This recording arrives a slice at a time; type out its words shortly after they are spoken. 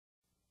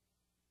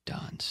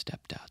and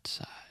stepped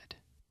outside.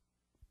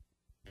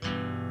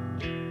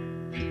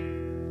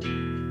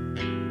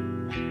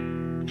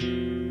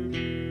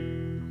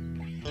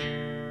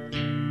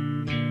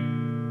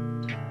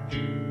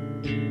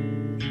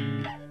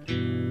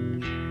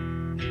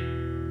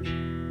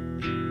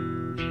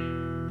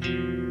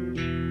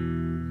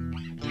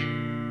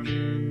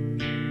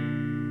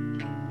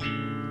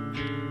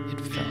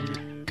 It felt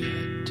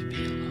good to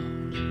be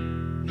alone.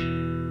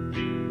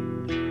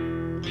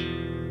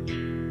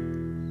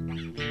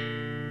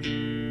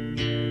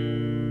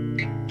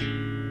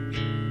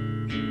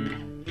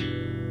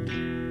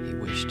 He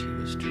wished he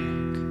was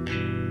drunk.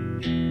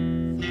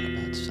 Thought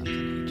about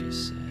something he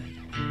just said.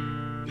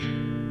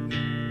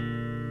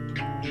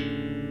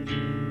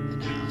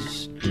 And how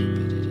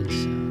stupid it had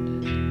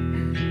sounded.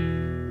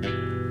 He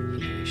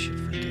knew he should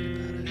forget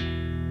about it.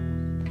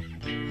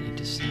 And he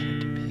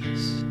decided to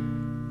piss.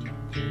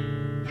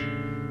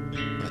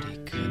 But he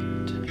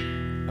couldn't.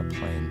 A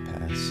plane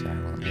passed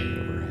silently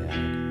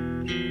overhead.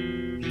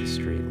 The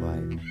street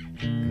light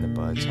and the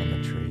buds on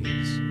the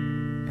trees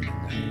and the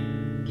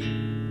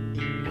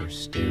night were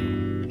still.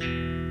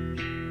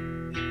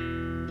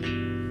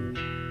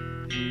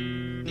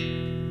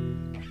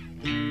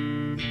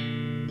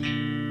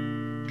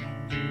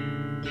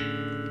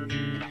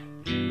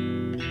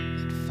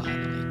 It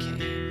finally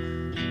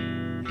came.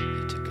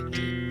 He took a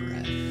deep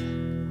breath.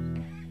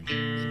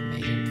 It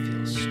made him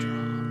feel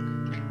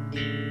strong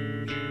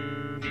and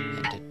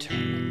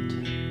determined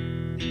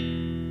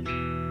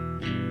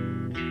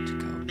to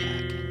go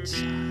back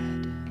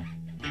inside.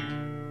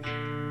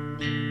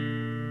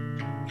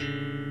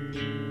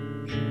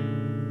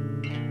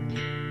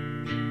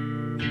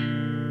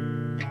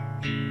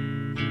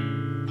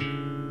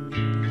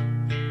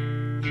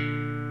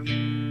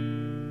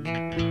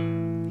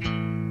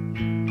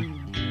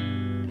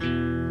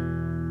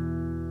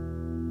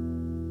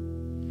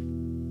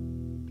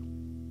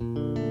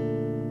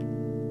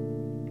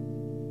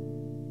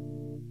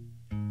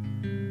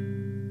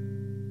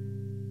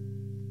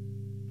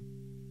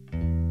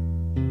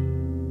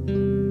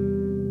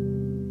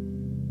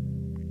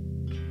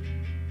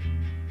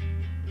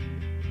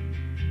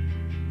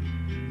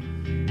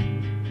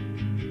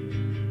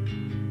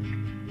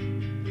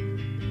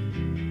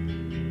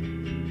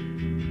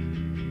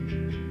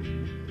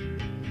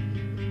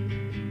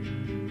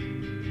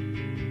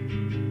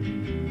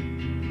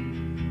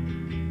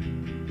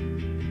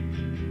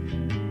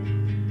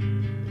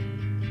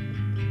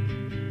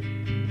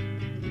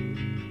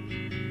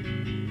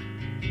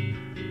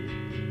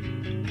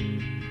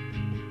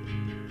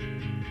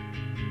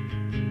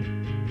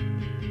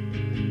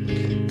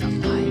 The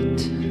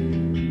light,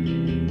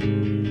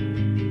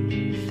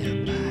 their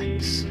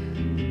backs,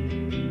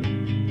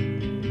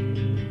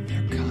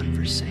 their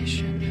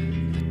conversation,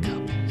 the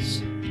couples,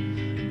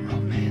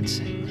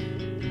 romancing,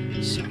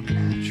 so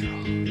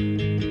natural.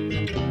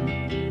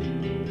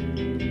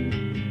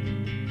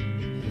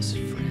 His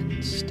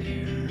friends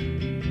stare,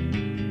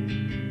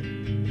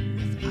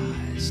 with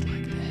eyes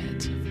like the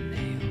heads of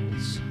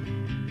nails.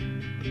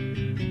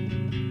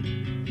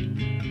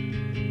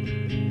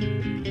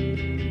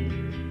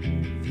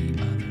 The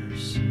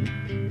others,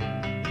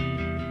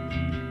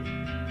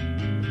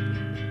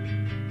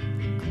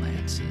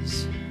 glances,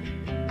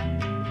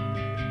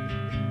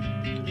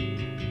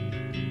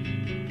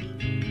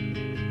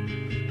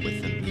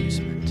 with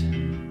amusement,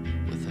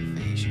 with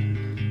evasion,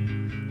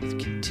 with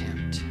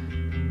contempt,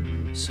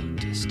 so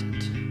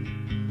distant,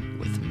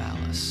 with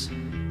malice,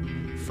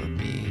 for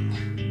being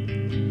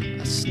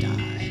a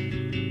sty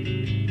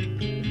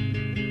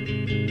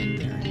in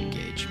their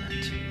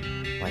engagement.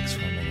 Like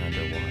swimming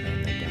underwater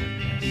in the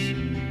darkness,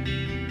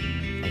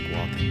 like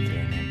walking through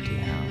an empty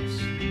house,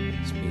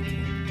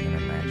 speaking to an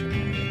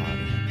imaginary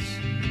audience,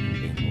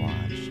 and being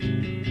watched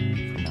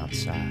from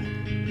outside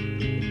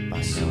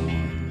by no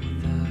one.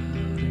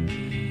 Without a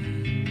key,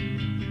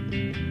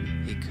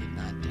 he could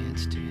not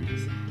dance to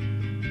anything.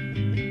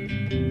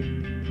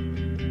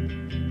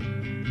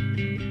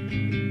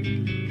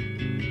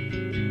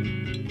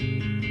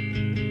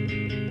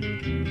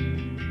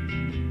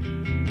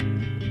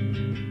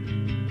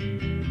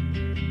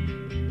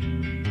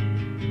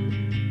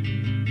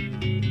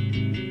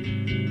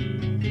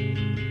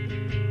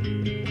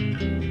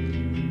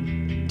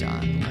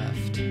 Don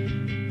left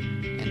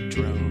and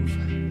drove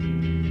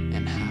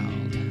and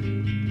howled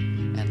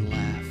and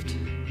laughed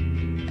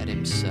at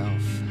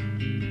himself.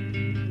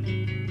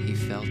 He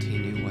felt he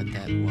knew what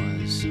that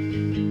was.